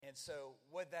And so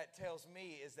what that tells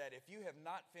me is that if you have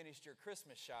not finished your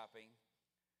Christmas shopping,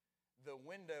 the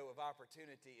window of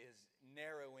opportunity is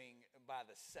narrowing by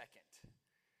the second.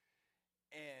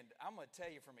 And I'm going to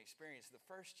tell you from experience, the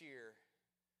first year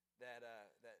that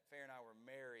Fair and I were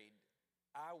married,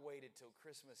 I waited till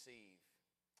Christmas Eve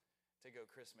to go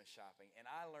Christmas shopping. And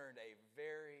I learned a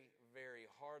very, very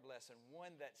hard lesson,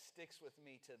 one that sticks with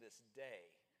me to this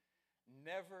day.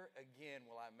 Never again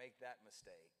will I make that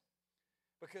mistake.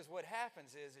 Because what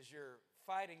happens is you're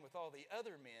fighting with all the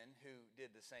other men who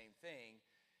did the same thing,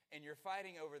 and you're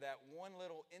fighting over that one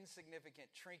little insignificant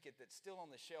trinket that's still on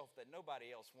the shelf that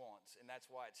nobody else wants, and that's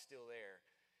why it's still there.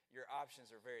 Your options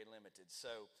are very limited.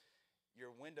 So your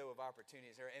window of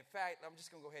opportunity is there. In fact, I'm just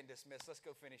going to go ahead and dismiss. Let's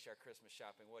go finish our Christmas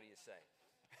shopping. What do you say?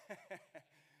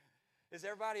 Is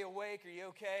everybody awake? Are you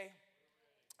okay?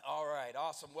 All right,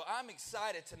 awesome. Well, I'm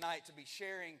excited tonight to be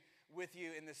sharing with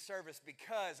you in this service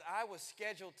because I was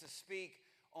scheduled to speak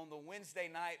on the Wednesday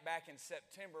night back in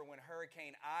September when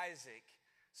Hurricane Isaac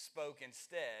spoke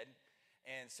instead,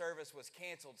 and service was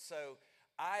canceled. So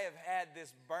I have had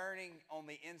this burning on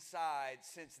the inside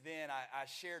since then. I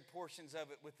shared portions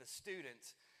of it with the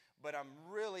students, but I'm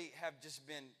really have just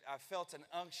been, I felt an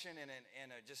unction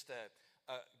and just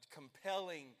a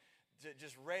compelling,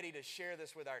 just ready to share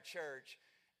this with our church.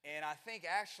 And I think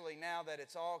actually now that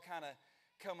it's all kind of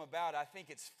come about, I think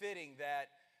it's fitting that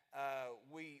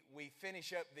we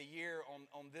finish up the year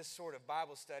on this sort of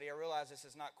Bible study. I realize this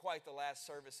is not quite the last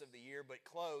service of the year, but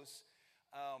close.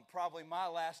 Probably my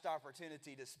last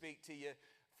opportunity to speak to you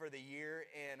for the year.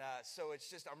 And so it's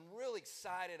just, I'm really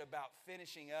excited about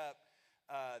finishing up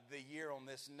the year on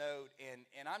this note.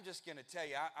 And I'm just going to tell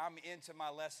you, I'm into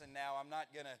my lesson now. I'm not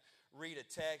going to read a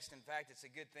text. In fact, it's a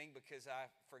good thing because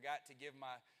I forgot to give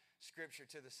my scripture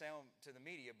to the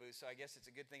media booth. So I guess it's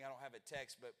a good thing I don't have a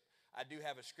text, but I do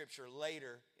have a scripture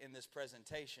later in this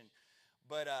presentation.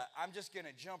 But I'm just going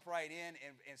to jump right in.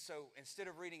 And so instead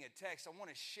of reading a text, I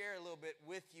want to share a little bit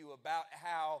with you about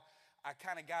how I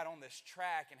kind of got on this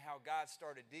track and how God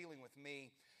started dealing with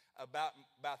me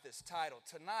about this title.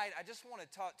 Tonight, I just want to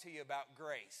talk to you about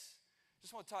grace.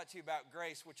 Just want to talk to you about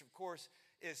grace, which of course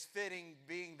is fitting,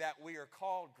 being that we are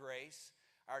called Grace.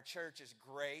 Our church is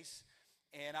Grace.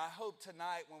 And I hope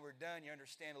tonight when we're done, you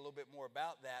understand a little bit more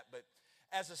about that. But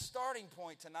as a starting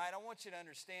point tonight, I want you to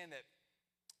understand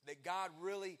that God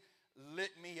really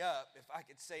lit me up, if I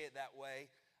could say it that way,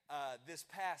 this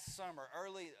past summer,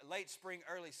 late spring,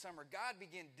 early summer. God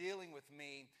began dealing with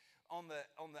me on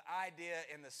the idea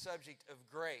and the subject of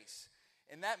grace.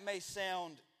 And that may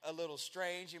sound a little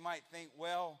strange. You might think,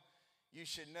 well, you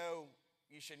should know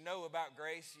about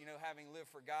grace, having lived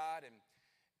for God and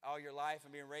all your life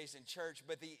and being raised in church.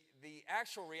 But the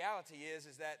actual reality is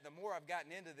that the more I've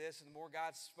gotten into this and the more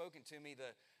God's spoken to me,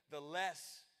 the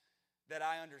less that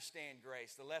I understand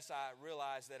grace, the less I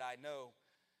realize that I know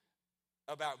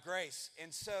about grace.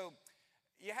 And so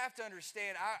you have to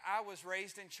understand, I was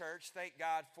raised in church, thank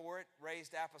God for it,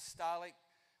 raised apostolic,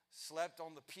 slept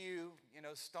on the pew,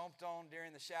 stomped on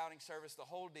during the shouting service, the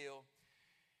whole deal.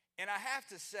 And I have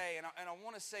to say, and I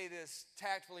want to say this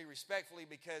tactfully, respectfully,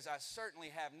 because I certainly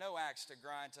have no axe to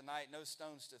grind tonight, no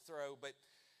stones to throw, but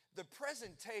the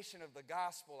presentation of the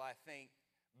gospel, I think,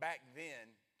 back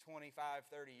then, 25,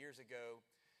 30 years ago,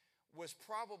 was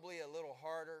probably a little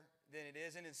harder than it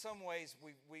is. And in some ways,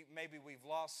 we've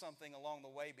lost something along the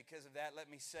way because of that. Let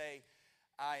me say,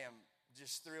 I am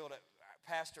just thrilled.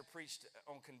 Pastor preached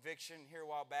on conviction here a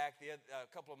while back.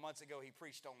 A couple of months ago, he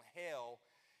preached on hell.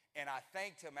 And I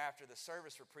thanked him after the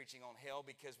service for preaching on hell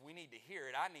because we need to hear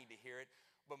it. I need to hear it.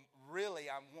 But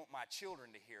really, I want my children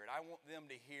to hear it. I want them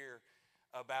to hear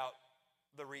about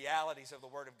the realities of the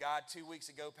Word of God. 2 weeks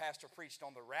ago, Pastor preached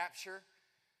on the rapture.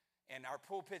 And our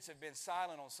pulpits have been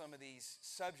silent on some of these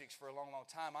subjects for a long, long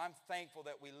time. I'm thankful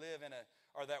that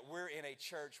that we're in a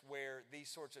church where these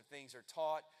sorts of things are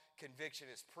taught, conviction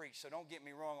is preached. So don't get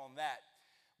me wrong on that.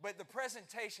 But the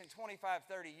presentation 25,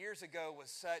 30 years ago was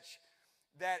such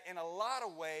that in a lot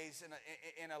of ways,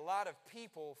 and a lot of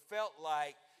people felt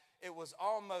like it was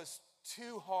almost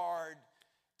too hard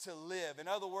to live. In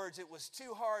other words, it was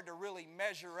too hard to really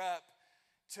measure up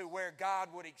to where God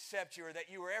would accept you, or that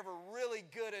you were ever really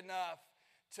good enough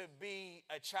to be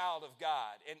a child of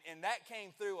God. And that came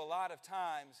through a lot of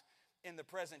times in the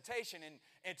presentation.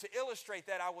 And to illustrate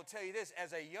that, I will tell you this.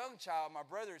 As a young child, my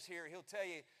brother's here, he'll tell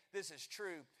you this is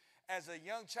true. As a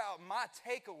young child, my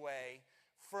takeaway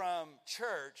from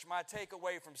church, my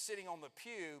takeaway from sitting on the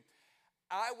pew,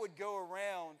 I would go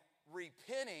around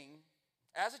repenting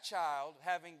as a child,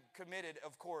 having committed,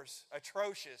 of course,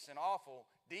 atrocious and awful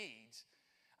deeds.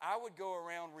 I would go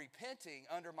around repenting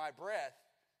under my breath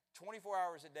 24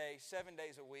 hours a day, 7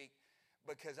 days a week,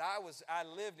 because I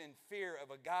lived in fear of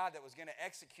a God that was going to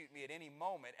execute me at any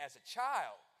moment as a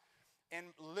child. And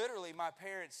literally my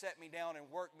parents set me down and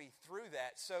worked me through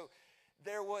that. So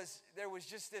there was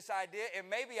just this idea, and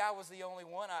maybe I was the only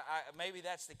one, maybe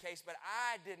that's the case, but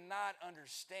I did not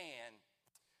understand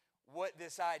what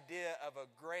this idea of a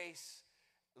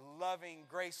grace-loving,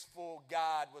 graceful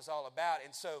God was all about.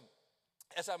 And so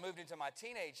as I moved into my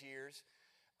teenage years,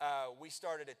 we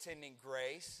started attending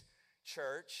Grace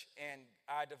Church, and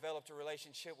I developed a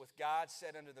relationship with God,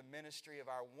 set under the ministry of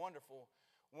our wonderful,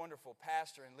 wonderful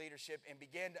pastor and leadership, and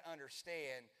began to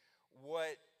understand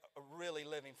what really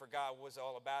living for God was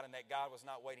all about, and that God was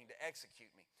not waiting to execute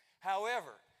me.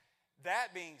 However,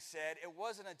 that being said, it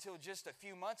wasn't until just a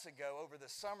few months ago over the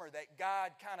summer that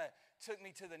God kind of took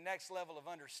me to the next level of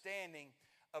understanding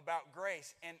about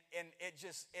grace, and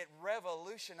it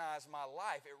revolutionized my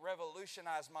life. It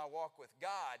revolutionized my walk with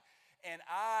God, and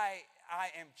I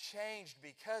am changed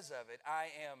because of it. I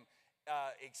am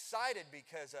excited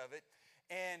because of it.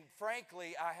 And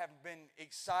frankly, I have been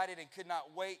excited and could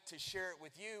not wait to share it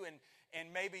with you.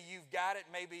 And maybe you've got it,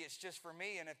 maybe it's just for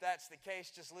me. And if that's the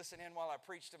case, just listen in while I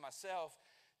preach to myself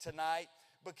tonight.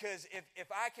 Because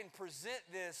if I can present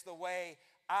this the way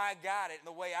I got it and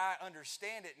the way I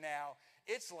understand it now,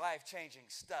 it's life-changing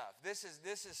stuff. This is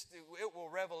it will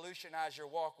revolutionize your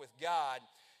walk with God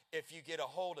if you get a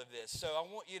hold of this. So I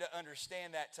want you to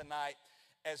understand that tonight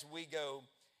as we go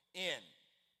in.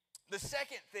 The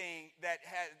second thing that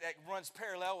runs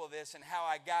parallel with this and how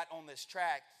I got on this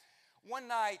track, one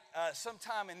night,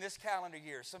 sometime in this calendar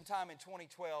year, sometime in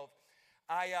 2012,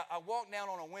 I walked down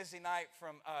on a Wednesday night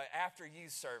from after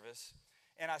youth service,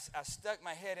 and I stuck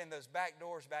my head in those back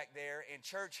doors back there, and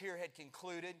church here had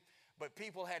concluded, but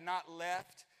people had not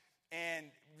left, and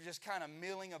just kind of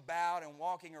milling about and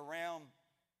walking around,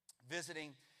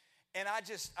 visiting. And I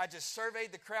just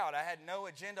surveyed the crowd. I had no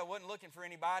agenda. I wasn't looking for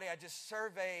anybody. I just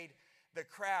surveyed the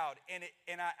crowd, and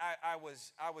I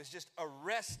was just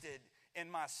arrested in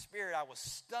my spirit. I was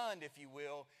stunned, if you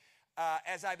will,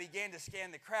 as I began to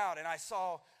scan the crowd. And I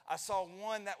saw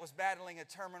one that was battling a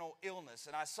terminal illness,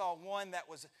 and I saw one that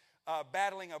was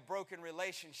battling a broken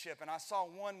relationship, and I saw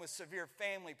one with severe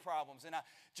family problems. And I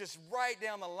just right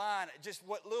down the line, just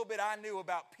what little bit I knew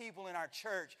about people in our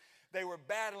church, they were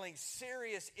battling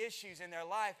serious issues in their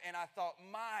life, and I thought,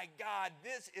 my God,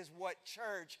 this is what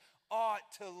church ought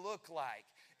to look like.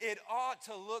 It ought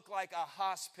to look like a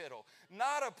hospital,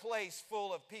 not a place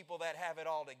full of people that have it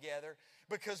all together,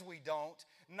 because we don't.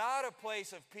 Not a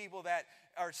place of people that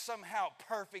are somehow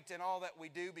perfect in all that we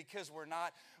do, because we're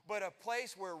not. But a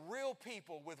place where real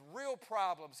people with real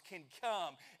problems can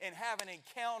come and have an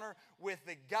encounter with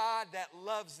the God that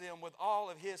loves them with all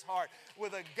of his heart,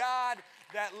 with a God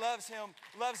that loves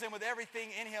him with everything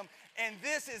in him. And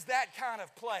this is that kind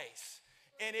of place.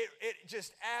 And it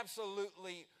just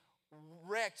absolutely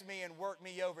wrecked me and worked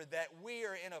me over that we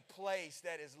are in a place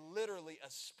that is literally a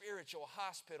spiritual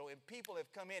hospital, and people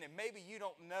have come in, and maybe you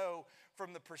don't know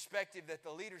from the perspective that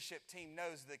the leadership team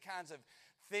knows the kinds of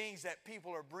things that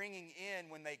people are bringing in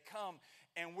when they come,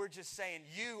 and we're just saying,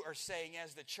 you are saying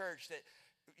as the church that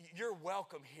you're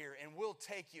welcome here, and we'll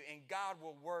take you, and God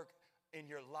will work in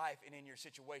your life and in your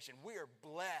situation. We are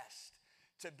blessed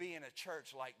to be in a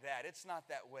church like that. It's not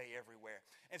that way everywhere.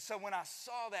 And so when I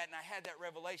saw that and I had that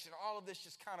revelation, all of this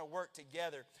just kind of worked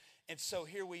together. And so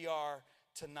here we are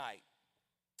tonight.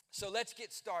 So let's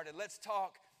get started. Let's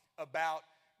talk about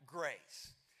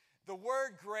grace. The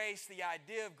word grace, the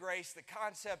idea of grace, the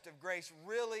concept of grace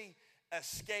really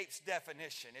escapes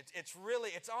definition.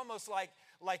 It's almost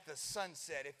like the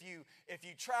sunset. If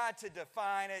you tried to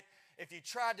define it, if you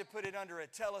tried to put it under a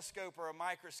telescope or a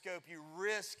microscope, you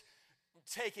risk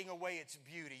taking away its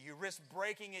beauty. You risk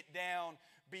breaking it down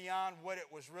beyond what it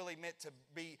was really meant to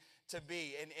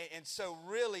be. And so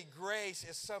really grace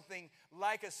is something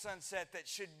like a sunset that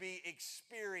should be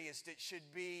experienced. It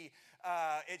should be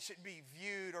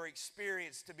viewed or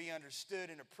experienced to be understood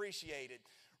and appreciated.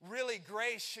 Really,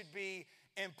 grace should be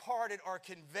imparted or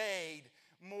conveyed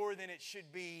more than it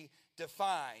should be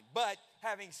defined. But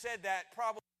having said that,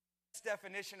 probably the best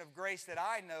definition of grace that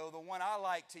I know, the one I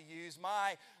like to use,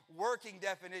 my working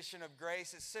definition of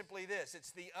grace is simply this: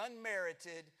 it's the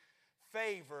unmerited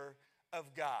favor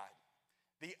of God.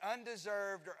 The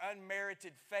undeserved or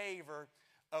unmerited favor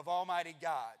of Almighty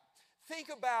God. Think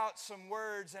about some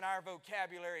words in our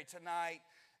vocabulary tonight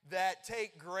that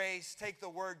take the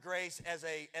word grace as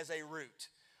a root.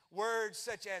 Words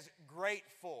such as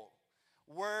grateful.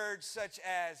 Words such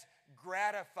as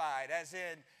gratified, as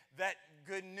in that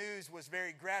good news was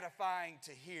very gratifying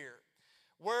to hear.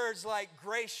 Words like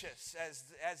gracious,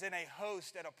 as in a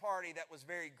host at a party that was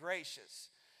very gracious.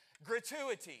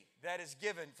 Gratuity, that is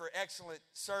given for excellent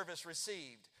service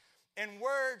received. And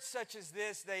words such as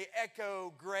this, they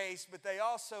echo grace, but they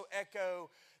also echo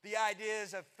the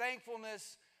ideas of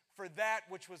thankfulness for that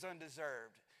which was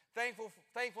undeserved.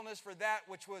 Thankfulness for that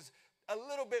which was a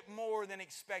little bit more than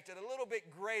expected, a little bit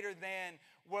greater than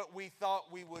what we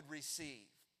thought we would receive.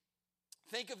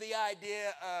 Think of the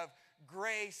idea of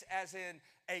grace as in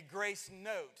a grace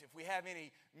note. If we have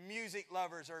any music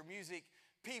lovers or music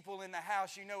people in the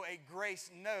house, you know a grace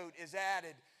note is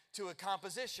added to a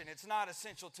composition. It's not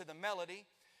essential to the melody.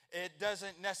 It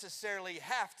doesn't necessarily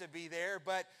have to be there,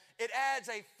 but it adds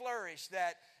a flourish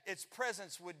that its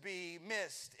presence would be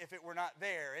missed if it were not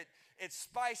there. It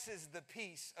spices the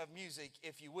piece of music,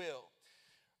 if you will.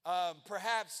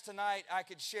 Perhaps tonight I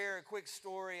could share a quick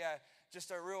story,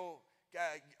 just a real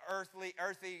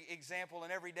earthy example,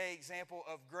 an everyday example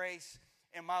of grace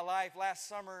in my life. Last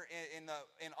summer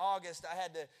in August, I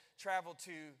had to travel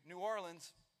to New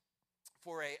Orleans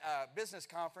for a business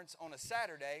conference on a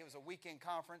Saturday. It was a weekend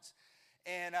conference,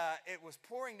 and it was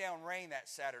pouring down rain that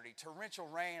Saturday, torrential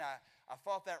rain. I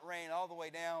fought that rain all the way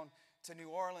down to New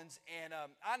Orleans, and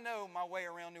I know my way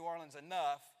around New Orleans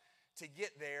enough to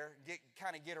get there,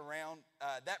 get around.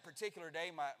 That particular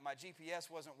day, my GPS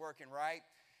wasn't working right,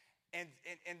 and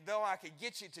though I could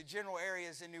get you to general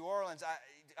areas in New Orleans,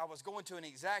 I was going to an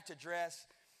exact address,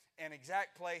 an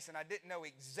exact place, and I didn't know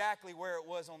exactly where it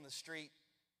was on the street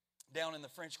down in the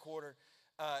French Quarter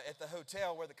at the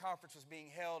hotel where the conference was being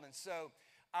held. And so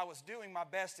I was doing my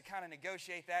best to kind of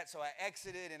negotiate that. So I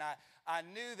exited, and I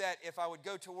knew that if I would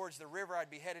go towards the river, I'd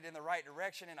be headed in the right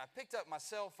direction. And I picked up my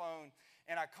cell phone,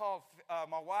 and I called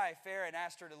my wife, Farrah, and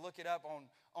asked her to look it up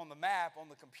on the map, on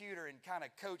the computer, and kind of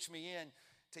coach me in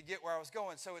to get where I was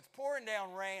going. So it's pouring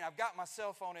down rain. I've got my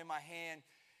cell phone in my hand,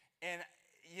 and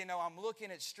I'm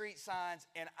looking at street signs,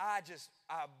 and I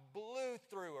blew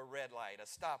through a red light, a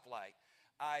stoplight.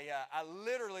 I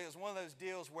literally, it was one of those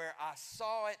deals where I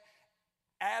saw it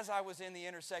as I was in the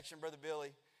intersection, Brother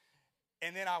Billy,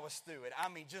 and then I was through it. I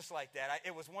mean, just like that.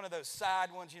 It was one of those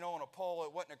side ones, on a pole.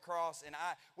 It wasn't across, and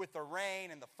with the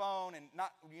rain and the phone and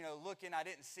not, looking, I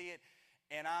didn't see it.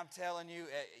 And I'm telling you,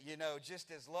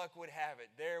 just as luck would have it,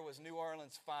 there was New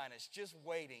Orleans' finest just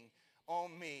waiting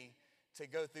on me to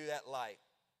go through that light.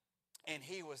 And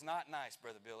he was not nice,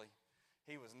 Brother Billy.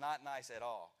 He was not nice at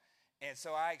all. And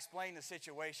so I explained the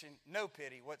situation, no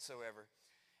pity whatsoever.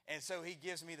 And so he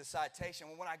gives me the citation.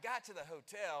 Well, when I got to the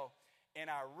hotel and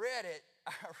I read it,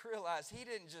 I realized he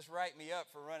didn't just write me up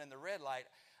for running the red light.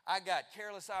 I got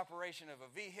careless operation of a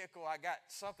vehicle. I got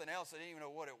something else. I didn't even know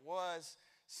what it was,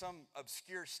 some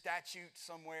obscure statute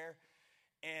somewhere.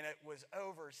 And it was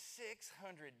over $600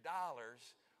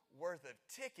 worth of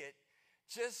ticket.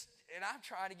 And I'm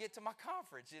trying to get to my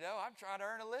conference, I'm trying to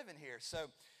earn a living here.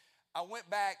 So I went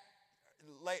back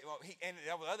late. Well, and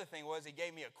the other thing was he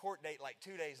gave me a court date like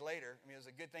 2 days later. I mean, it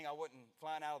was a good thing I wasn't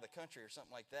flying out of the country or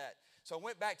something like that. So I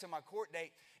went back to my court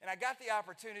date, and I got the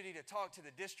opportunity to talk to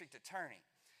the district attorney.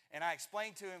 And I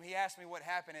explained to him, he asked me what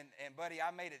happened, and buddy,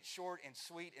 I made it short and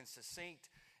sweet and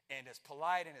succinct and as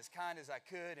polite and as kind as I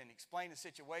could and explained the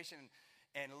situation.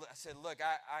 And I said, look,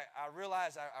 I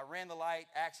realized I ran the light,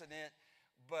 accident,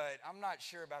 but I'm not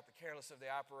sure about the careless of the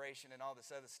operation and all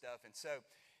this other stuff. And so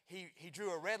he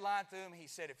drew a red line through him. He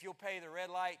said, if you'll pay the red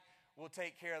light, we'll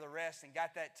take care of the rest, and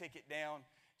got that ticket down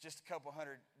just a couple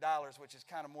 $100, which is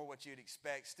kind of more what you'd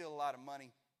expect, still a lot of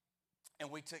money, and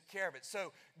we took care of it.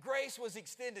 So grace was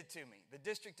extended to me. The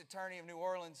district attorney of New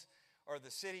Orleans, or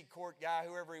the city court guy,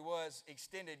 whoever he was,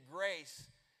 extended grace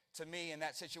to me in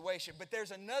that situation. But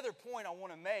there's another point I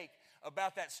want to make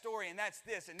about that story, and that's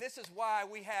this. And this is why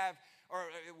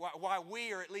why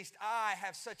we, or at least I,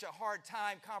 have such a hard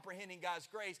time comprehending God's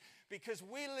grace, because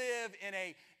we live in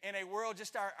a world,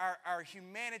 just our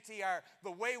humanity,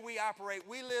 the way we operate.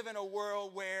 We live in a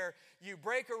world where you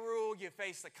break a rule, you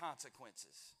face the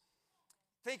consequences.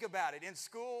 Think about it. In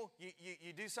school,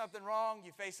 you do something wrong,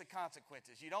 you face the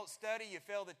consequences. You don't study, you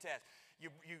fail the test. You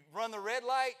run the red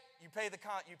light, you pay the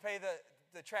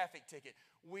traffic ticket.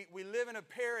 We live in a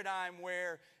paradigm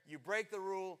where you break the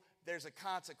rule, there's a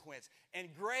consequence. And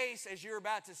grace, as you're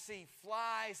about to see,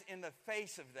 flies in the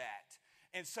face of that.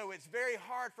 And so it's very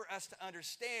hard for us to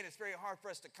understand, it's very hard for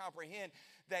us to comprehend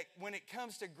that when it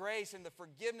comes to grace and the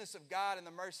forgiveness of God and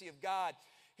the mercy of God,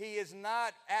 He is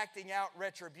not acting out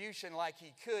retribution like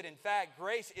He could. In fact,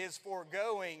 grace is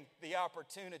foregoing the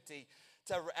opportunity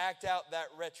to act out that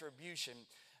retribution.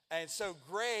 And so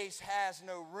grace has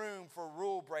no room for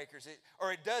rule breakers,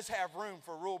 or it does have room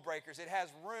for rule breakers. It has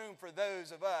room for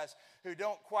those of us who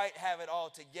don't quite have it all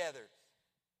together.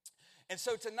 And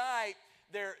so tonight,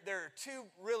 there are two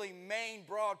really main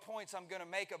broad points I'm going to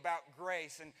make about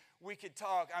grace. And we could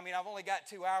talk. I mean, I've only got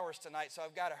 2 hours tonight, so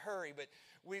I've got to hurry. But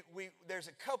there's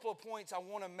a couple of points I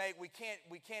want to make. We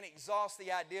can't exhaust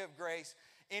the idea of grace.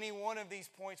 Any one of these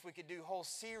points we could do a whole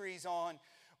series on.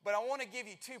 But I want to give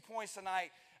you 2 points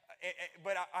tonight.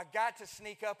 But I got to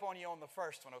sneak up on you on the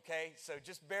first one, okay? So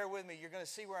just bear with me. You're going to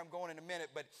see where I'm going in a minute.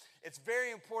 But it's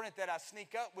very important that I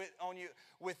sneak up on you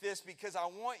with this, because I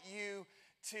want you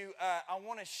to, I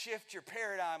want to shift your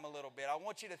paradigm a little bit. I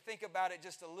want you to think about it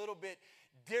just a little bit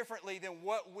differently than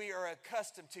what we are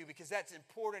accustomed to, because that's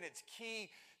important. It's key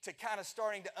to kind of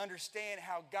starting to understand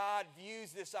how God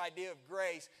views this idea of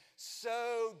grace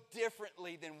so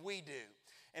differently than we do.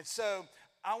 And so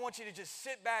I want you to just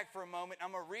sit back for a moment.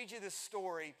 I'm going to read you this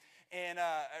story, and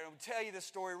I'll tell you the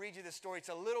story, read you the story. It's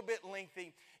a little bit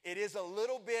lengthy. It's a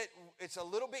little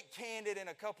bit candid in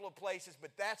a couple of places, but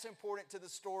that's important to the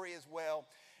story as well.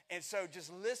 And so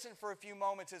just listen for a few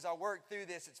moments as I work through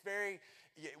this. It's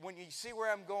when you see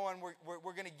where I'm going,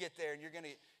 we're going to get there, and you're going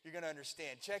to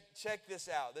understand. Check this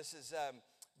out. This is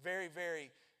very,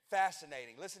 very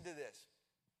fascinating. Listen to this.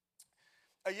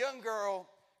 A young girl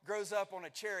grows up on a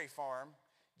cherry farm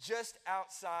just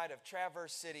outside of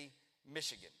Traverse City,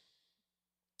 Michigan.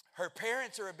 Her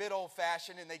parents are a bit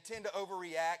old-fashioned, and they tend to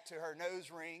overreact to her nose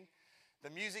ring,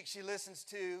 the music she listens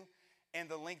to, and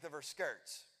the length of her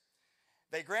skirts.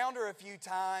 They ground her a few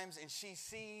times, and she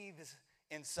seethes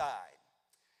inside.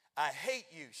 "I hate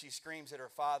you," she screams at her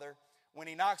father when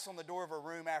he knocks on the door of her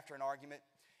room after an argument.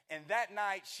 And that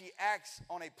night, she acts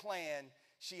on a plan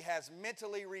she has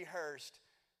mentally rehearsed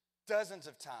dozens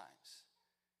of times.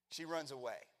 She runs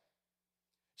away.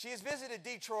 She has visited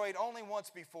Detroit only once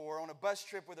before on a bus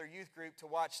trip with her youth group to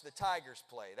watch the Tigers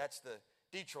play. That's the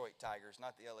Detroit Tigers,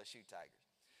 not the LSU Tigers.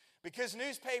 Because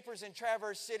newspapers in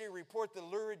Traverse City report the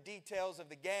lurid details of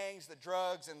the gangs, the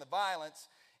drugs, and the violence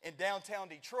in downtown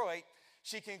Detroit,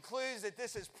 she concludes that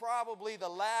this is probably the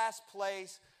last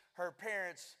place her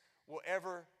parents will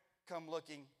ever come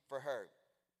looking for her.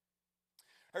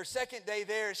 Her second day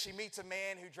there, she meets a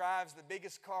man who drives the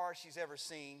biggest car she's ever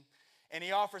seen, and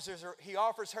he offers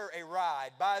her a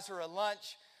ride, buys her a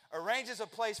lunch, arranges a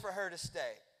place for her to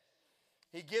stay.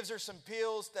 He gives her some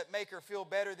pills that make her feel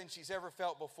better than she's ever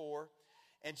felt before,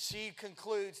 and she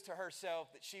concludes to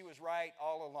herself that she was right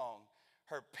all along.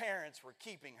 Her parents were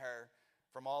keeping her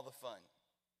from all the fun.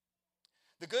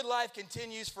 The good life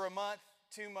continues for a month,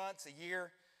 2 months, a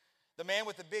year. The man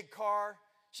with the big car,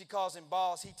 she calls him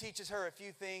boss. He teaches her a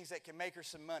few things that can make her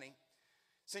some money.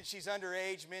 Since she's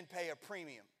underage, men pay a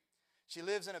premium. She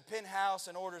lives in a penthouse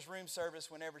and orders room service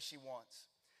whenever she wants.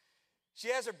 She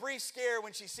has a brief scare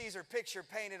when she sees her picture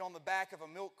painted on the back of a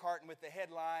milk carton with the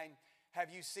headline, "Have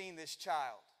you seen this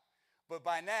child?" But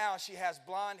by now, she has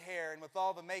blonde hair, and with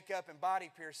all the makeup and body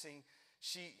piercing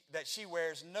that she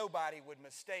wears, nobody would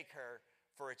mistake her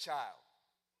for a child.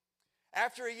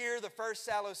 After a year, the first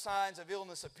sallow signs of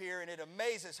illness appear, and it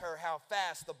amazes her how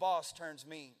fast the boss turns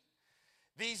mean.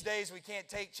 "These days, we can't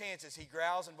take chances," he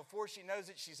growls, and before she knows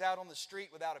it, she's out on the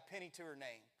street without a penny to her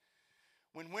name.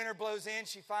 When winter blows in,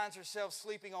 she finds herself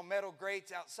sleeping on metal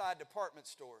grates outside department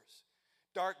stores.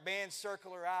 Dark bands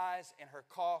circle her eyes, and her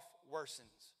cough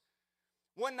worsens.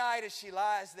 One night, as she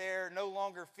lies there, no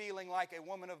longer feeling like a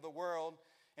woman of the world,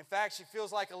 in fact, she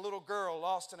feels like a little girl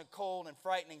lost in a cold and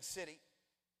frightening city.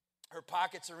 Her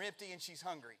pockets are empty, and she's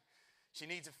hungry. She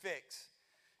needs a fix.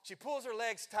 She pulls her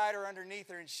legs tighter underneath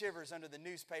her and shivers under the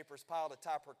newspapers piled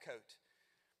atop her coat.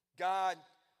 "God,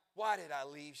 why did I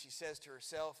leave?" she says to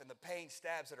herself, and the pain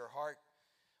stabs at her heart.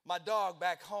 "My dog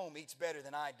back home eats better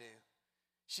than I do."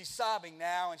 She's sobbing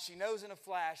now, and she knows in a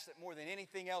flash that more than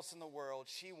anything else in the world,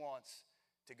 she wants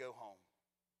to go home.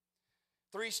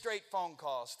 3 straight phone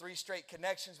calls, 3 straight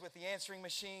connections with the answering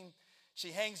machine.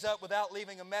 She hangs up without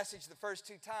leaving a message the first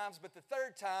 2 times, but the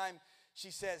third time, she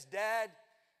says, "Dad,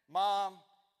 Mom,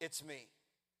 it's me.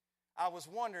 I was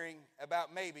wondering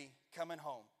about maybe coming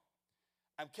home.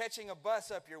 I'm catching a bus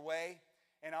up your way,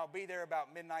 and I'll be there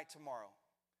about midnight tomorrow.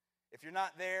 If you're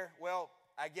not there, well,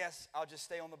 I guess I'll just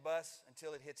stay on the bus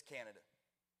until it hits Canada."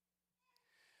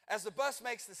 As the bus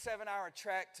makes the 7-hour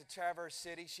trek to Traverse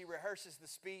City, she rehearses the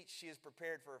speech she has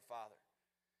prepared for her father.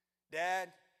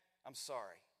 "Dad, I'm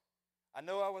sorry. I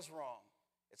know I was wrong.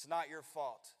 It's not your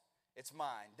fault. It's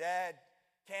mine. Dad,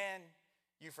 can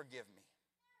you forgive me?"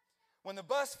 When the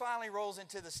bus finally rolls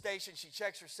into the station, she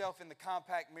checks herself in the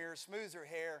compact mirror, smooths her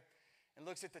hair, and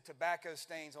looks at the tobacco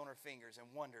stains on her fingers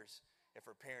and wonders if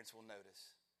her parents will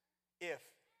notice, if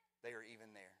they are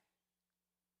even there.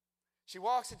 She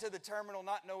walks into the terminal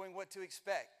not knowing what to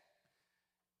expect.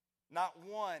 Not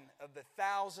one of the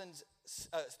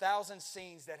thousand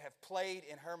scenes that have played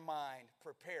in her mind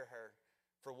prepare her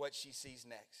for what she sees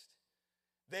next.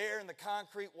 There in the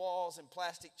concrete walls and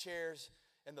plastic chairs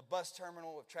in the bus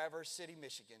terminal of Traverse City,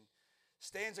 Michigan,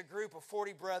 stands a group of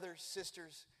 40 brothers,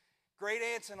 sisters, great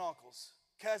aunts and uncles,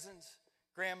 cousins,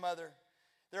 grandmother.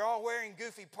 They're all wearing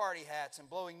goofy party hats and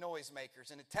blowing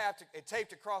noisemakers, and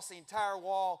taped across the entire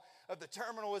wall of the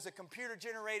terminal is a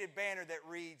computer-generated banner that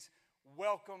reads,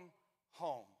 "Welcome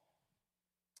home."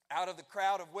 Out of the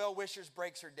crowd of well-wishers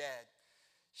breaks her dad.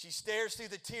 She stares through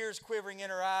the tears quivering in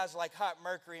her eyes like hot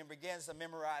mercury and begins to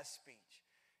memorize speech.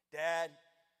 "Dad,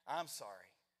 I'm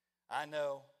sorry. I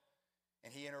know."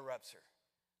 And he interrupts her.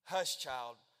 "Hush,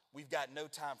 child. We've got no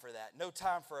time for that. No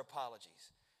time for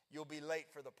apologies. You'll be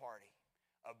late for the party.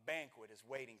 A banquet is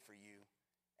waiting for you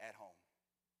at home."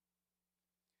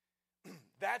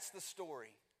 That's the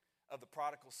story of the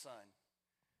prodigal son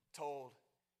told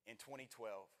in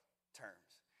 2012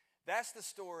 terms. That's the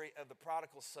story of the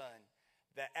prodigal son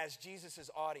that as Jesus'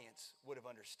 audience would have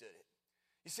understood it.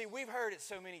 You see, we've heard it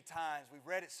so many times, we've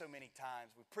read it so many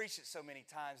times, we've preached it so many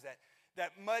times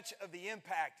that much of the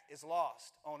impact is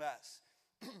lost on us.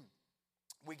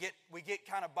 We get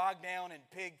kind of bogged down in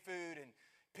pig food and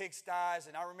pigsties,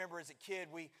 and I remember as a kid,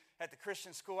 at the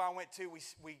Christian school I went to,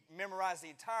 we memorized the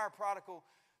entire prodigal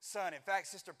son. In fact,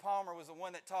 Sister Palmer was the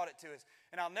one that taught it to us.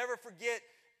 And I'll never forget,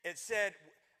 it said,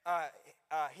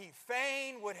 he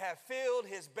fain would have filled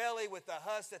his belly with the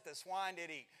husk that the swine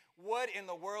did eat. What in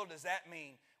the world does that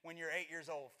mean when you're 8 years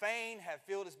old? Fain have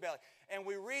filled his belly. And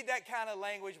we read that kind of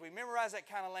language, we memorize that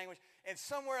kind of language, and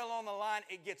somewhere along the line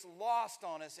it gets lost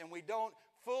on us and we don't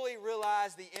fully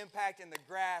realize the impact and the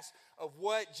grasp of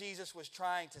what Jesus was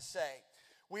trying to say.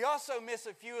 We also miss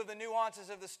a few of the nuances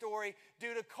of the story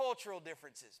due to cultural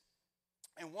differences.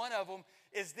 And one of them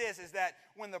is this, is that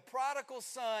when the prodigal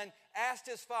son asked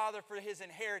his father for his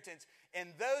inheritance,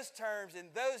 in those terms,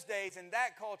 in those days, in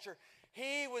that culture,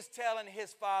 he was telling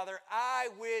his father, "I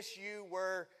wish you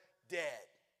were dead."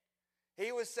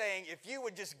 He was saying, if you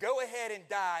would just go ahead and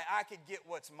die, I could get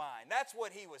what's mine. That's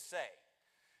what he was saying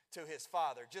to his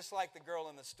father, just like the girl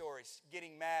in the story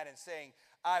getting mad and saying,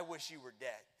 "I wish you were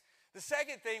dead." The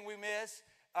second thing we miss,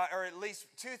 or at least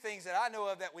two things that I know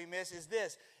of that we miss, is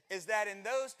this, is that in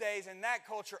those days, in that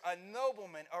culture, a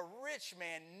nobleman, a rich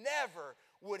man, never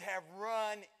would have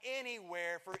run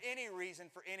anywhere for any reason,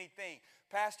 for anything.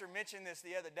 Pastor mentioned this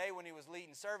the other day when he was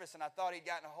leading service, and I thought he'd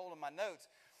gotten a hold of my notes.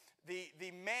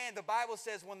 The Bible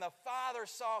says, when the father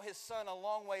saw his son a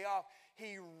long way off,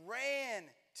 he ran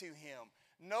to him.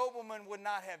 Nobleman would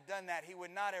not have done that. He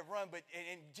would not have run,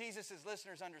 and Jesus'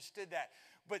 listeners understood that.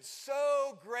 But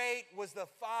so great was the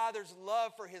father's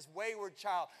love for his wayward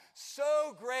child.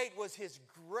 So great was his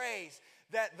grace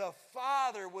that the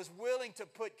father was willing to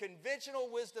put conventional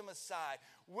wisdom aside,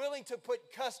 willing to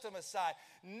put custom aside.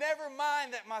 Never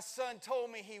mind that my son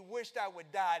told me he wished I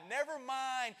would die. Never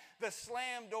mind the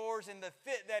slam doors and the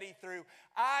fit that he threw.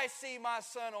 I see my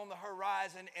son on the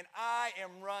horizon and I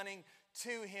am running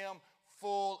to him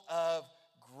full of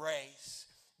grace.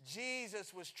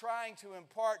 Jesus was trying to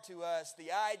impart to us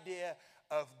the idea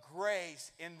of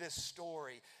grace in this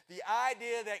story. The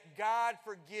idea that God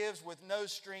forgives with no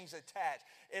strings attached.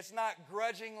 It's not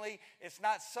grudgingly. It's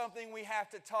not something we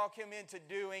have to talk him into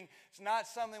doing. It's not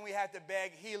something we have to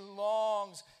beg. He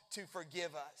longs to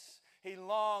forgive us. He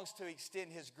longs to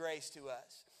extend his grace to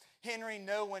us. Henry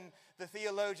Nouwen, the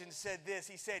theologian, said this.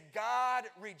 He said, "God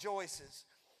rejoices,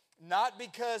 not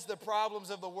because the problems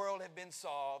of the world have been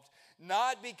solved,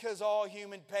 not because all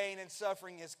human pain and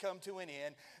suffering has come to an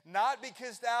end, not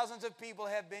because thousands of people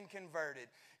have been converted.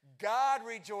 God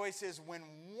rejoices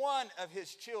when one of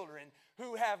his children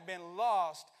who have been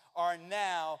lost are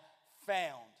now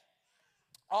found."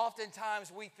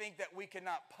 Oftentimes we think that we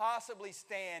cannot possibly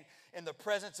stand in the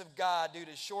presence of God due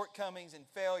to shortcomings and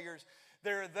failures.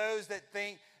 There are those that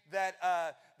think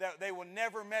that they will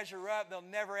never measure up, they'll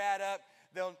never add up.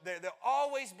 They'll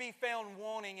always be found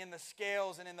wanting in the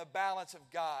scales and in the balance of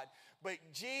God. But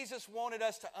Jesus wanted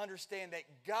us to understand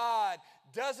that God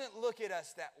doesn't look at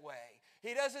us that way.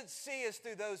 He doesn't see us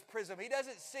through those prisms. He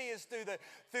doesn't see us through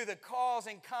the cause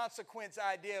and consequence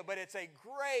idea, but it's a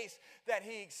grace that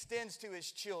he extends to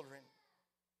his children.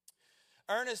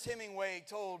 Ernest Hemingway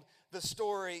told the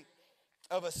story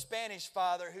of a Spanish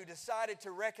father who decided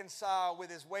to reconcile with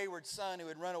his wayward son who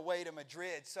had run away to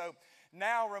Madrid. So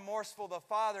now remorseful, the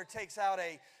father takes out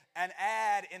an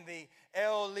ad in the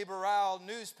El Liberal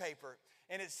newspaper.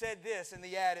 And it said this in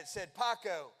the ad. It said,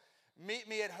 "Paco, Meet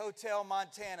me at Hotel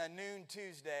Montana, noon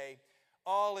Tuesday.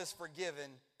 All is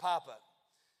forgiven, Papa.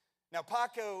 Now,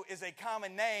 Paco is a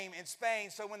common name in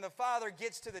Spain, so when the father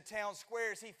gets to the town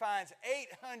squares, he finds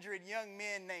 800 young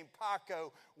men named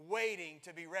Paco waiting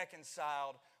to be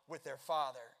reconciled with their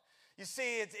father. You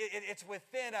see, it's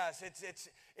within us.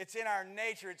 It's in our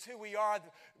nature. It's who we are.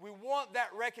 We want that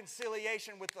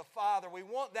reconciliation with the Father. We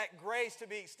want that grace to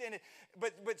be extended.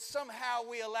 But somehow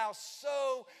we allow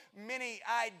so many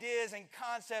ideas and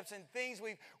concepts and things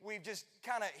we've just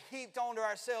kind of heaped onto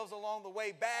ourselves along the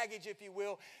way, baggage, if you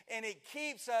will, and it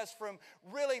keeps us from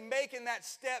really making that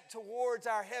step towards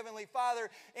our Heavenly Father.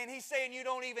 And He's saying you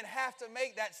don't even have to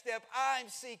make that step. I'm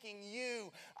seeking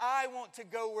you. I want to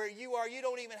go where you are. You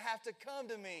don't even have to come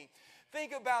to me.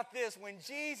 Think about this. When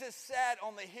Jesus sat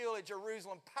on the hill at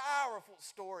Jerusalem, powerful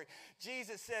story.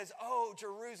 Jesus says, "Oh,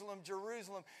 Jerusalem,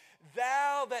 Jerusalem,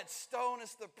 thou that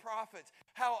stonest the prophets,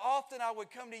 how often I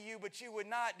would come to you, but you would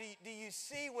not." Do you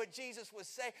see what Jesus was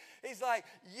saying? He's like,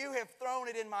 you have thrown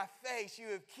it in my face. You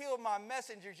have killed my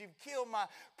messengers. You've killed my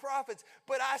prophets,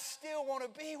 but I still want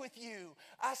to be with you.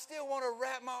 I still want to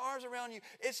wrap my arms around you.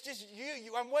 It's just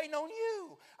you. I'm waiting on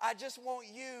you. I just want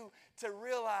you to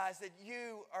realize that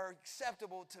you are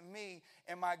acceptable to me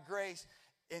and my grace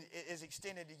is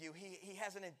extended to you. He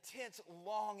has an intense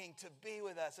longing to be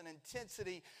with us, an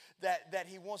intensity that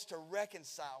He wants to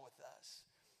reconcile with us.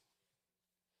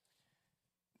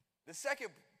 The second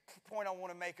point I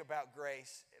want to make about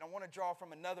grace, and I want to draw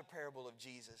from another parable of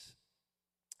Jesus,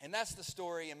 and that's the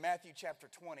story in Matthew chapter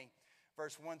 20,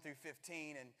 verse 1 through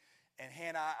 15. And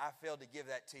Hannah, I failed to give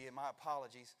that to you. My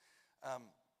apologies.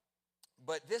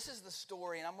 But this is the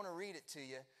story, and I'm going to read it to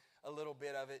you, a little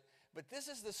bit of it. But this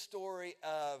is the story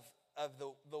of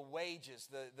the wages,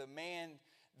 the man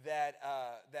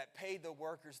that paid the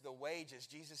workers the wages.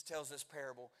 Jesus tells this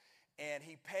parable, and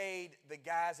He paid the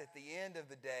guys at the end of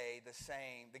the day the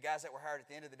same. The guys that were hired at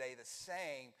the end of the day the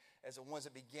same as the ones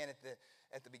that began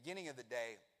at the beginning of the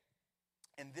day.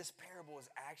 And this parable is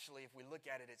actually, if we look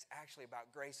at it, it's actually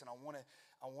about grace. And I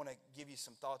want to give you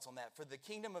some thoughts on that. For the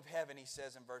kingdom of heaven, He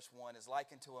says in verse 1, is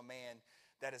likened to a man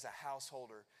that is a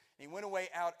householder. And he went away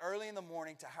out early in the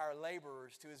morning to hire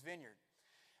laborers to his vineyard.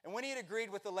 And when he had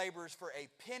agreed with the laborers for a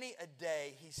penny a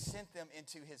day, he sent them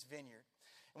into his vineyard.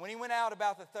 And when he went out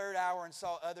about the third hour and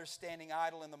saw others standing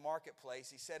idle in the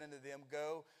marketplace, he said unto them,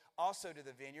 Go also to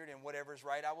the vineyard, and whatever is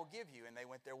right I will give you. And they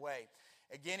went their way.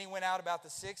 Again he went out about the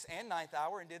 6th and 9th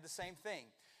hour and did the same thing.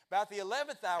 About the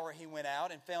 11th hour he went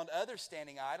out and found others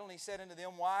standing idle. And he said unto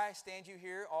them, Why stand you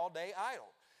here all day idle?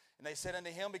 And they said unto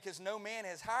him, Because no man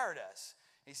has hired us.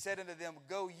 He said unto them,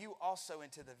 Go you also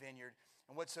into the vineyard,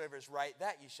 and whatsoever is right,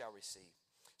 that ye shall receive.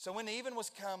 So when the even was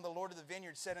come, the Lord of the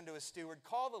vineyard said unto his steward,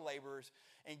 Call the laborers,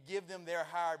 and give them their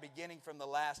hire, beginning from the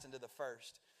last unto the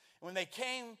first. And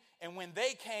when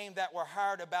they came that were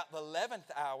hired about the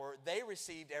 11th hour, they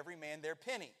received every man their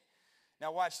penny.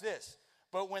 Now watch this.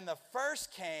 But when the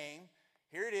first came,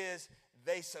 here it is,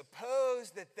 they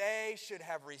supposed that they should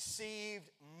have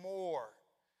received more.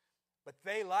 But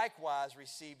they likewise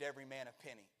received every man a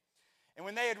penny. And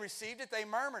when they had received it, they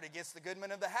murmured against the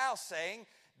goodman of the house, saying,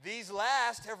 These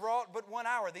last have wrought but 1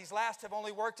 hour. These last have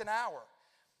only worked an hour.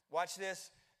 Watch this.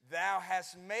 Thou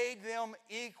hast made them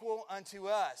equal unto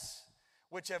us,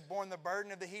 which have borne the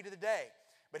burden of the heat of the day.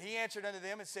 But he answered unto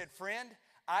them and said, Friend,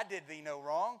 I did thee no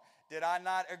wrong. Did I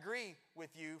not agree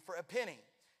with you for a penny?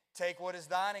 Take what is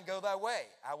thine and go thy way.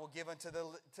 I will give unto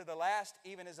the last,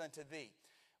 even as unto thee.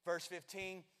 Verse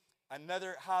 15,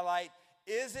 another highlight.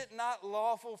 Is it not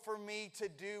lawful for me to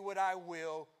do what I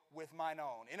will with mine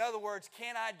own? In other words,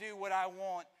 can I do what I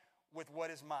want with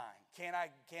what is mine? Can I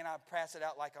pass it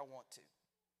out like I want to?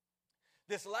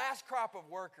 This last crop of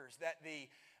workers that the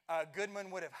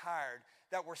goodman would have hired,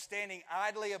 that were standing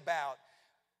idly about,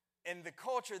 in the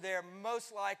culture there,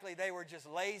 most likely they were just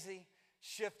lazy,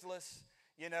 shiftless.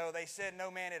 You know, they said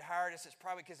no man had hired us. It's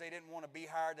probably because they didn't want to be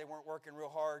hired. They weren't working real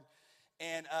hard.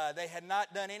 And they had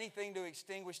not done anything to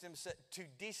distinguish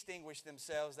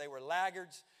themselves. They were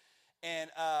laggards.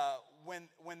 And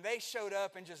when they showed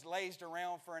up and just lazed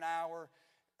around for an hour,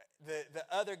 the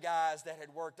other guys that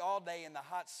had worked all day in the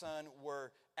hot sun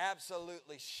were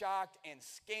absolutely shocked and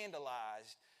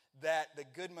scandalized that the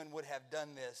goodman would have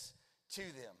done this to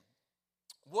them.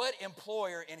 What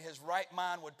employer in his right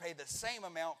mind would pay the same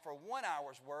amount for 1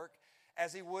 hour's work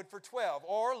as he would for 12?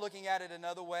 Or, looking at it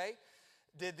another way,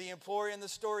 did the employer in the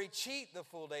story cheat the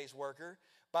full day's worker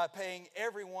by paying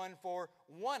everyone for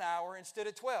 1 hour instead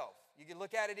of 12? You can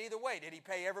look at it either way. Did he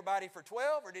pay everybody for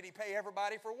 12 or did he pay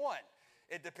everybody for 1?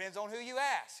 It depends on who you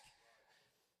ask.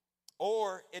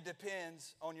 Or it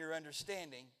depends on your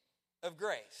understanding of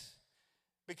grace.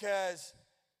 Because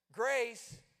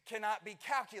grace cannot be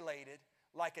calculated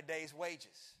like a day's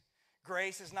wages.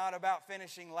 Grace is not about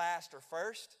finishing last or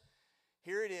first.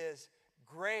 Here it is.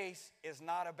 Grace is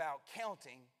not about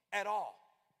counting at all.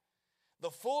 The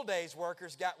full day's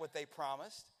workers got what they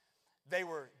promised. They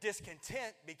were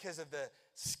discontent because of the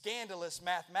scandalous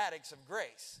mathematics of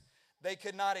grace. They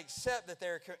could not accept that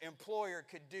their employer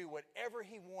could do whatever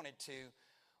he wanted to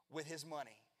with his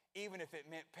money, even if it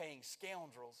meant paying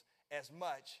scoundrels as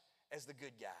much as the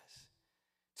good guys.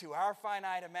 To our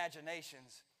finite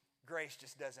imaginations, grace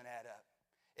just doesn't add up.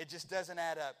 It just doesn't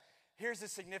add up. Here's the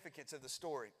significance of the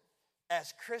story.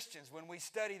 As Christians, when we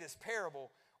study this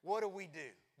parable, what do we do?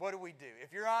 What do we do?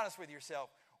 If you're honest with yourself,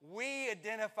 we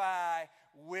identify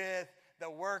with the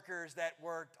workers that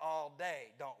worked all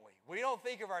day, don't we? We don't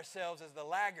think of ourselves as the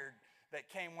laggard that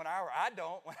came when I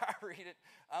don't. When I read it,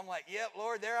 I'm like, yep,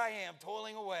 Lord, there I am,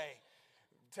 toiling away,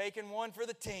 taking one for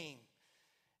the team.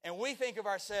 And we think of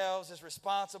ourselves as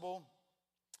responsible,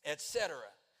 etc.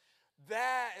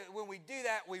 That, when we do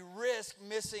that, we risk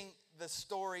missing the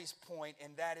story's point,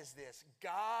 and that is this.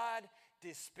 God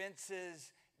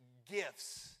dispenses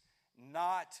gifts,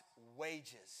 not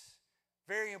wages.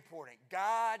 Very important.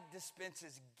 God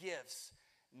dispenses gifts,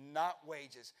 not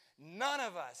wages. None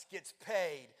of us gets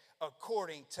paid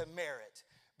according to merit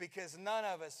because none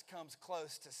of us comes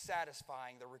close to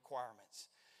satisfying the requirements.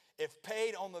 If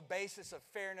paid on the basis of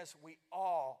fairness, we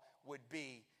all would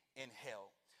be in hell.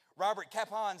 Robert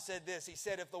Capon said this. He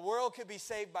said, if the world could be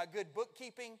saved by good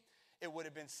bookkeeping, it would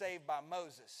have been saved by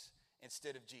Moses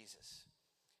instead of Jesus.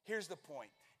 Here's the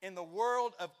point. In the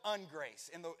world of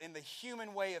ungrace, in the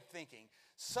human way of thinking,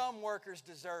 some workers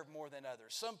deserve more than others.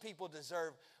 Some people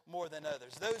deserve more than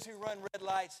others. Those who run red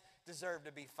lights deserve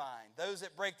to be fined. Those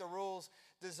that break the rules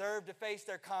deserve to face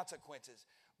their consequences.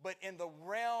 But in the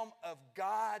realm of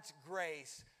God's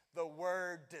grace, the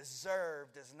word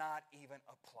deserve does not even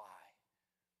apply.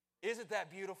 Isn't that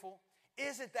beautiful?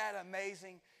 Isn't that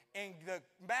amazing? In the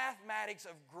mathematics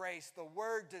of grace, the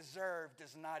word deserve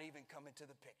does not even come into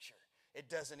the picture. It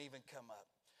doesn't even come up.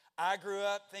 I grew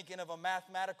up thinking of a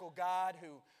mathematical God who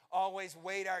always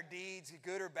weighed our deeds,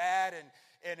 good or bad,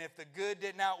 and if the good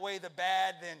didn't outweigh the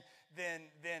bad,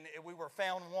 then we were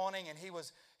found wanting, and he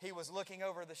was looking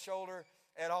over the shoulder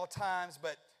at all times.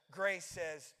 But grace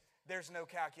says there's no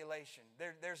calculation.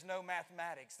 There's no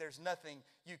mathematics. There's nothing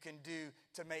you can do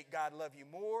to make God love you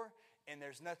more, and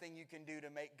there's nothing you can do to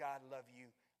make God love you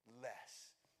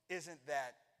less. Isn't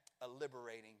that a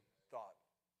liberating thought?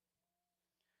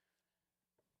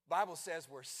 Bible says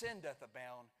where sin doth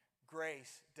abound,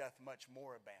 grace doth much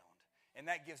more abound. And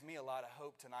that gives me a lot of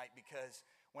hope tonight because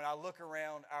when I look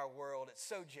around our world, it's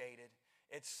so jaded.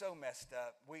 It's so messed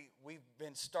up. We've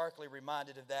been starkly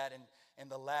reminded of that in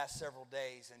the last several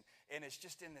days. And it's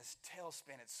just in this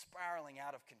tailspin. It's spiraling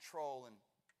out of control, and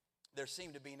there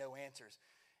seem to be no answers.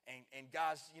 And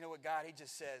God's, you know what, God, he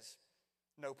just says,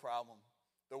 no problem.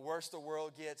 The worse the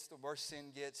world gets, the worse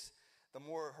sin gets, the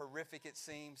more horrific it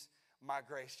seems, my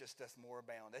grace just doth more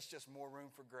abound. That's just more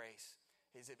room for grace.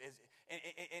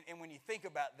 And when you think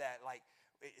about that, like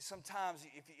sometimes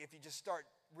if you just start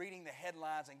reading the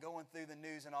headlines and going through the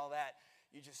news and all that,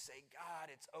 you just say,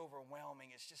 God, it's overwhelming.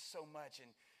 It's just so much.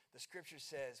 And the scripture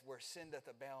says, where sin doth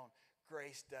abound,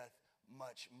 grace doth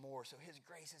much more. So his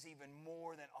grace is even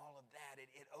more than all of that.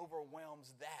 It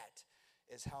overwhelms that,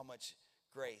 is how much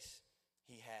grace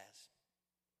he has.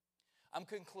 I'm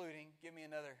concluding. Give me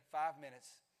another 5 minutes.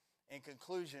 In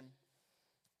conclusion,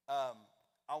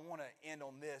 I want to end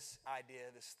on this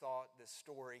idea, this thought, this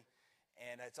story,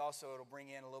 and it'll bring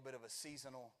in a little bit of a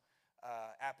seasonal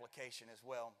application as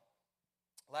well.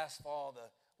 Last fall,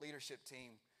 the leadership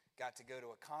team got to go to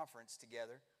a conference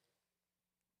together.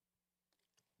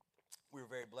 We were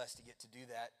very blessed to get to do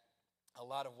that. A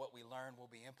lot of what we learned we'll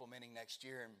be implementing next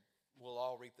year, and we'll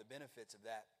all reap the benefits of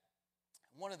that.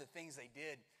 One of the things they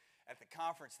did at the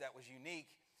conference that was unique,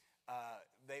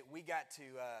 we got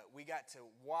to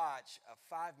watch a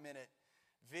 5-minute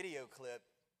video clip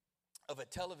of a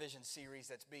television series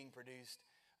that's being produced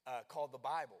called The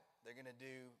Bible. They're going to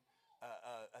do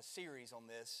a series on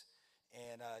this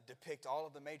and depict all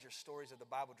of the major stories of the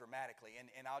Bible dramatically.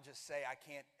 And I'll just say I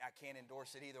can't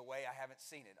endorse it either way. I haven't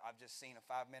seen it. I've just seen a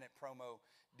 5-minute promo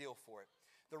deal for it.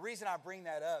 The reason I bring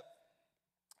that up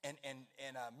and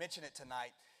mention it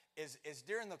tonight is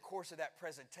during the course of that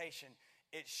presentation,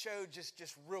 it showed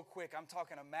just real quick, I'm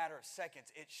talking a matter of seconds,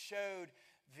 it showed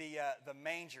the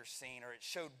manger scene, or it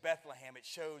showed Bethlehem. It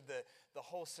showed the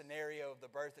whole scenario of the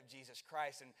birth of Jesus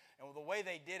Christ. And the way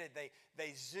they did it,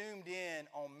 they zoomed in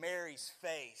on Mary's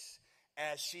face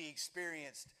as she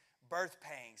experienced birth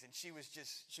pangs, and she was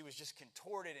just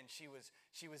contorted, and she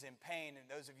was in pain. And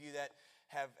those of you that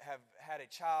have had a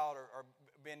child or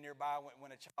been nearby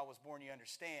when a child was born, you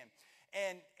understand.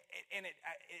 And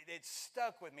it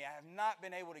stuck with me. I have not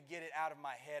been able to get it out of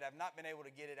my head. I've not been able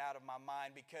to get it out of my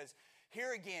mind, because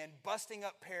here again, busting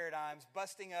up paradigms,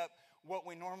 busting up what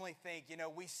we normally think. You know,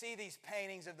 we see these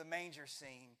paintings of the manger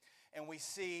scene, and we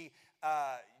see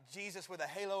Jesus with a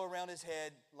halo around his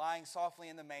head, lying softly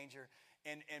in the manger,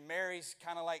 and Mary's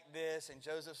kind of like this, and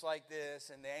Joseph's like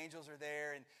this, and the angels are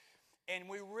there, and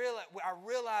I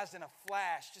realized in a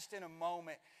flash, just in a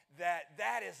moment,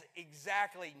 that is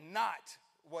exactly not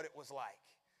what it was like.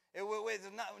 It was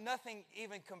nothing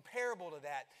even comparable to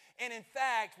that. And in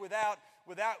fact, without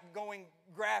going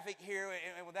graphic here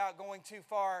and without going too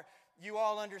far, you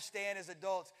all understand as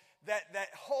adults that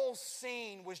whole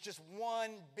scene was just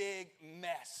one big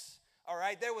mess. All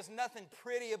right, there was nothing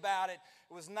pretty about it.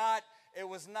 It was not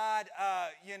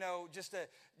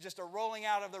just a rolling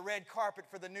out of the red carpet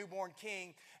for the newborn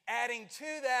king. Adding to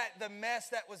that the mess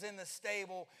that was in the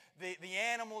stable, the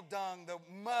animal dung, the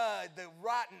mud, the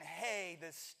rotten hay,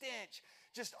 the stench,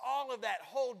 just all of that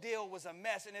whole deal was a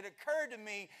mess. And it occurred to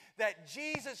me that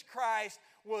Jesus Christ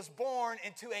was born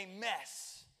into a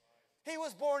mess. He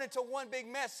was born into one big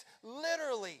mess.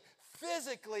 Literally,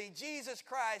 physically, Jesus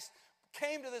Christ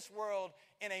came to this world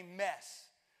in a mess.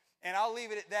 And I'll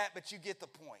leave it at that, but you get the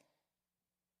point.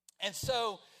 And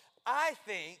so I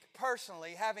think,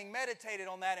 personally, having meditated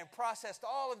on that and processed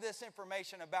all of this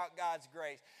information about God's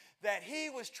grace, that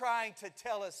he was trying to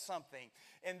tell us something.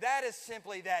 And that is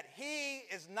simply that he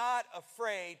is not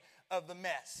afraid of the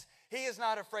mess. He is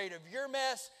not afraid of your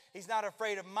mess. He's not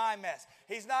afraid of my mess.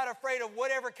 He's not afraid of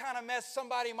whatever kind of mess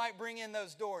somebody might bring in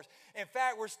those doors. In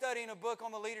fact, we're studying a book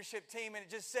on the leadership team, and it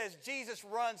just says Jesus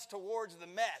runs towards the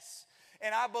mess.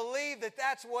 And I believe that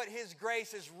that's what his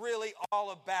grace is really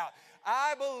all about.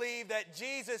 I believe that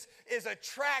Jesus is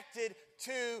attracted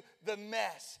to the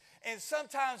mess. And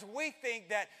sometimes we think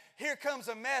that here comes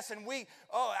a mess, and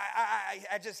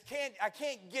I just can't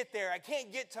get there. I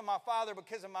can't get to my Father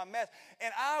because of my mess.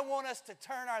 And I want us to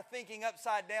turn our thinking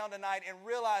upside down tonight and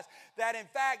realize that, in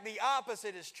fact, the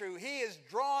opposite is true. He is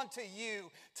drawn to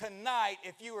you tonight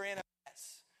if you are in a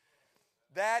mess.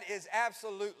 That is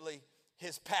absolutely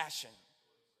his passion.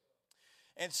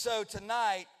 And so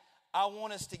tonight, I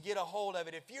want us to get a hold of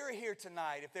it. If you're here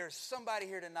tonight, if there's somebody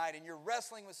here tonight and you're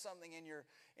wrestling with something in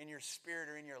your spirit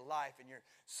or in your life, and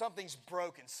something's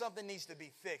broken, something needs to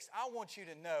be fixed, I want you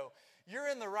to know you're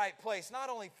in the right place, not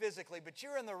only physically, but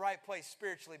you're in the right place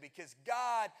spiritually, because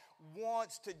God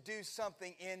wants to do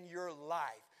something in your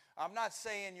life. I'm not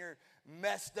saying you're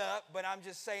messed up, but I'm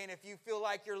just saying if you feel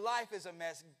like your life is a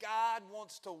mess, God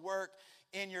wants to work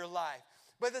in your life.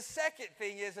 But the second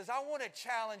thing is I want to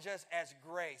challenge us as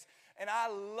Grace. And I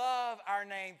love our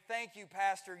name. Thank you,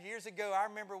 Pastor. Years ago, I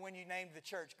remember when you named the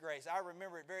church Grace. I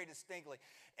remember it very distinctly.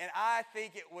 And I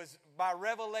think it was by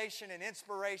revelation and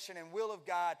inspiration and will of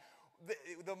God.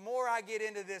 The more I get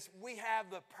into this, we have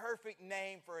the perfect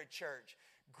name for a church,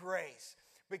 Grace.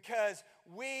 Because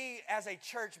we as a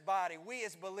church body, we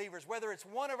as believers, whether it's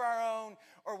one of our own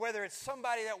or whether it's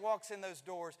somebody that walks in those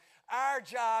doors, our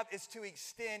job is to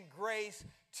extend grace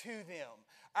to them.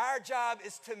 Our job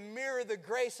is to mirror the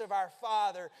grace of our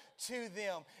Father to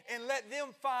them and let them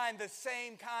find the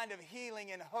same kind of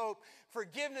healing and hope,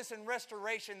 forgiveness and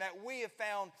restoration that we have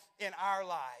found in our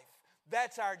life.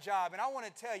 That's our job. And I want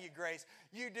to tell you, Grace,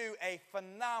 you do a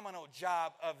phenomenal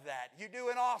job of that. You do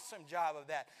an awesome job of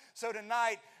that. So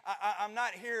tonight, I'm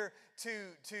not here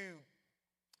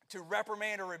to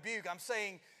reprimand or rebuke. I'm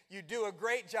saying you do a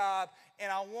great job,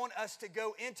 and I want us to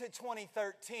go into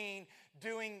 2013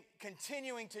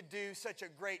 continuing to do such a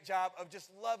great job of just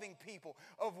loving people,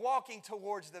 of walking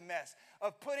towards the mess,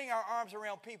 of putting our arms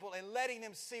around people and letting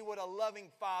them see what a loving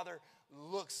Father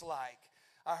looks like.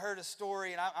 I heard a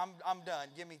story, and I'm done.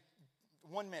 Give me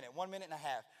 1 minute and a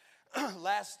half.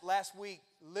 last week,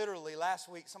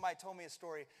 somebody told me a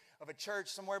story of a church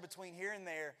somewhere between here and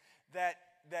there that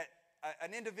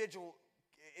an individual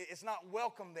is not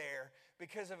welcome there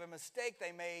because of a mistake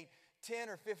they made 10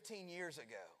 or 15 years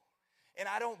ago. And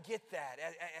I don't get that.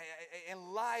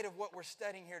 In light of what we're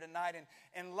studying here tonight, and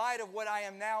in light of what I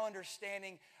am now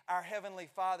understanding our Heavenly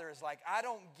Father is like, I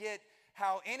don't get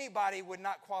how anybody would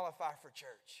not qualify for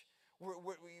church.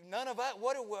 None of us,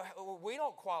 we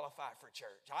don't qualify for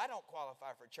church. I don't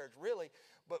qualify for church, really,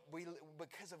 but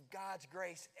because of God's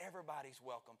grace, everybody's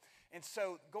welcome. And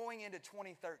so going into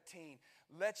 2013,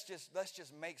 let's just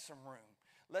make some room.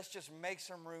 Let's just make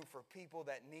some room for people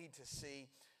that need to see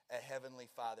a Heavenly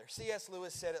Father. C.S.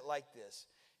 Lewis said it like this.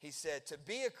 He said, to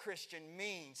be a Christian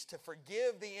means to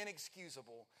forgive the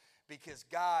inexcusable because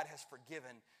God has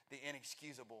forgiven the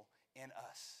inexcusable in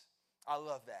us. I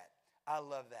love that. I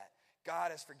love that.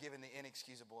 God has forgiven the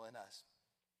inexcusable in us.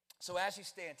 So as you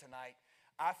stand tonight,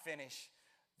 I finish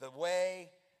the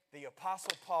way the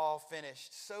Apostle Paul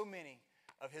finished so many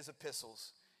of his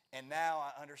epistles. And now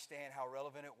I understand how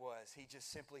relevant it was. He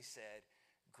just simply said,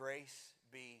 grace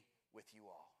be with you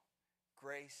all.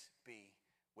 Grace be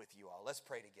with you all. Let's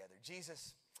pray together.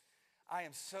 Jesus, I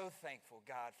am so thankful,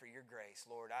 God, for your grace,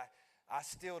 Lord. I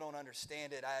still don't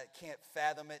understand it. I can't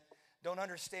fathom it. Don't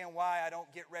understand why I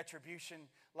don't get retribution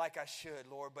like I should,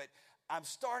 Lord. But I'm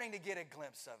starting to get a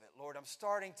glimpse of it, Lord. I'm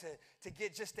starting to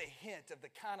get just a hint of the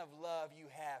kind of love you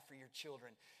have for your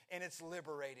children. And it's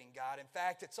liberating, God. In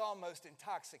fact, it's almost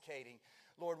intoxicating,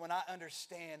 Lord, when I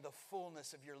understand the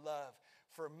fullness of your love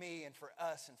for me and for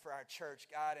us and for our church,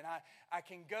 God. And I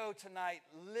can go tonight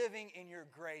living in your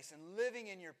grace and living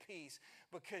in your peace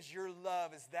because your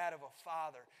love is that of a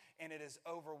father and it is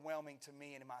overwhelming to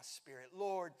me and in my spirit.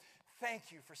 Lord,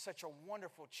 thank you for such a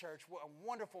wonderful church, a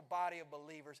wonderful body of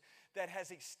believers that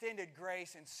has extended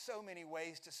grace in so many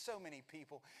ways to so many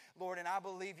people, Lord. And I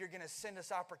believe you're going to send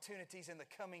us opportunities in the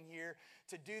coming year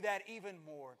to do that even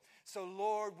more. So,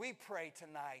 Lord, we pray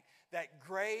tonight that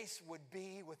grace would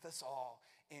be with us all.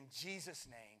 In Jesus'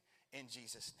 name, in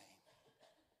Jesus' name.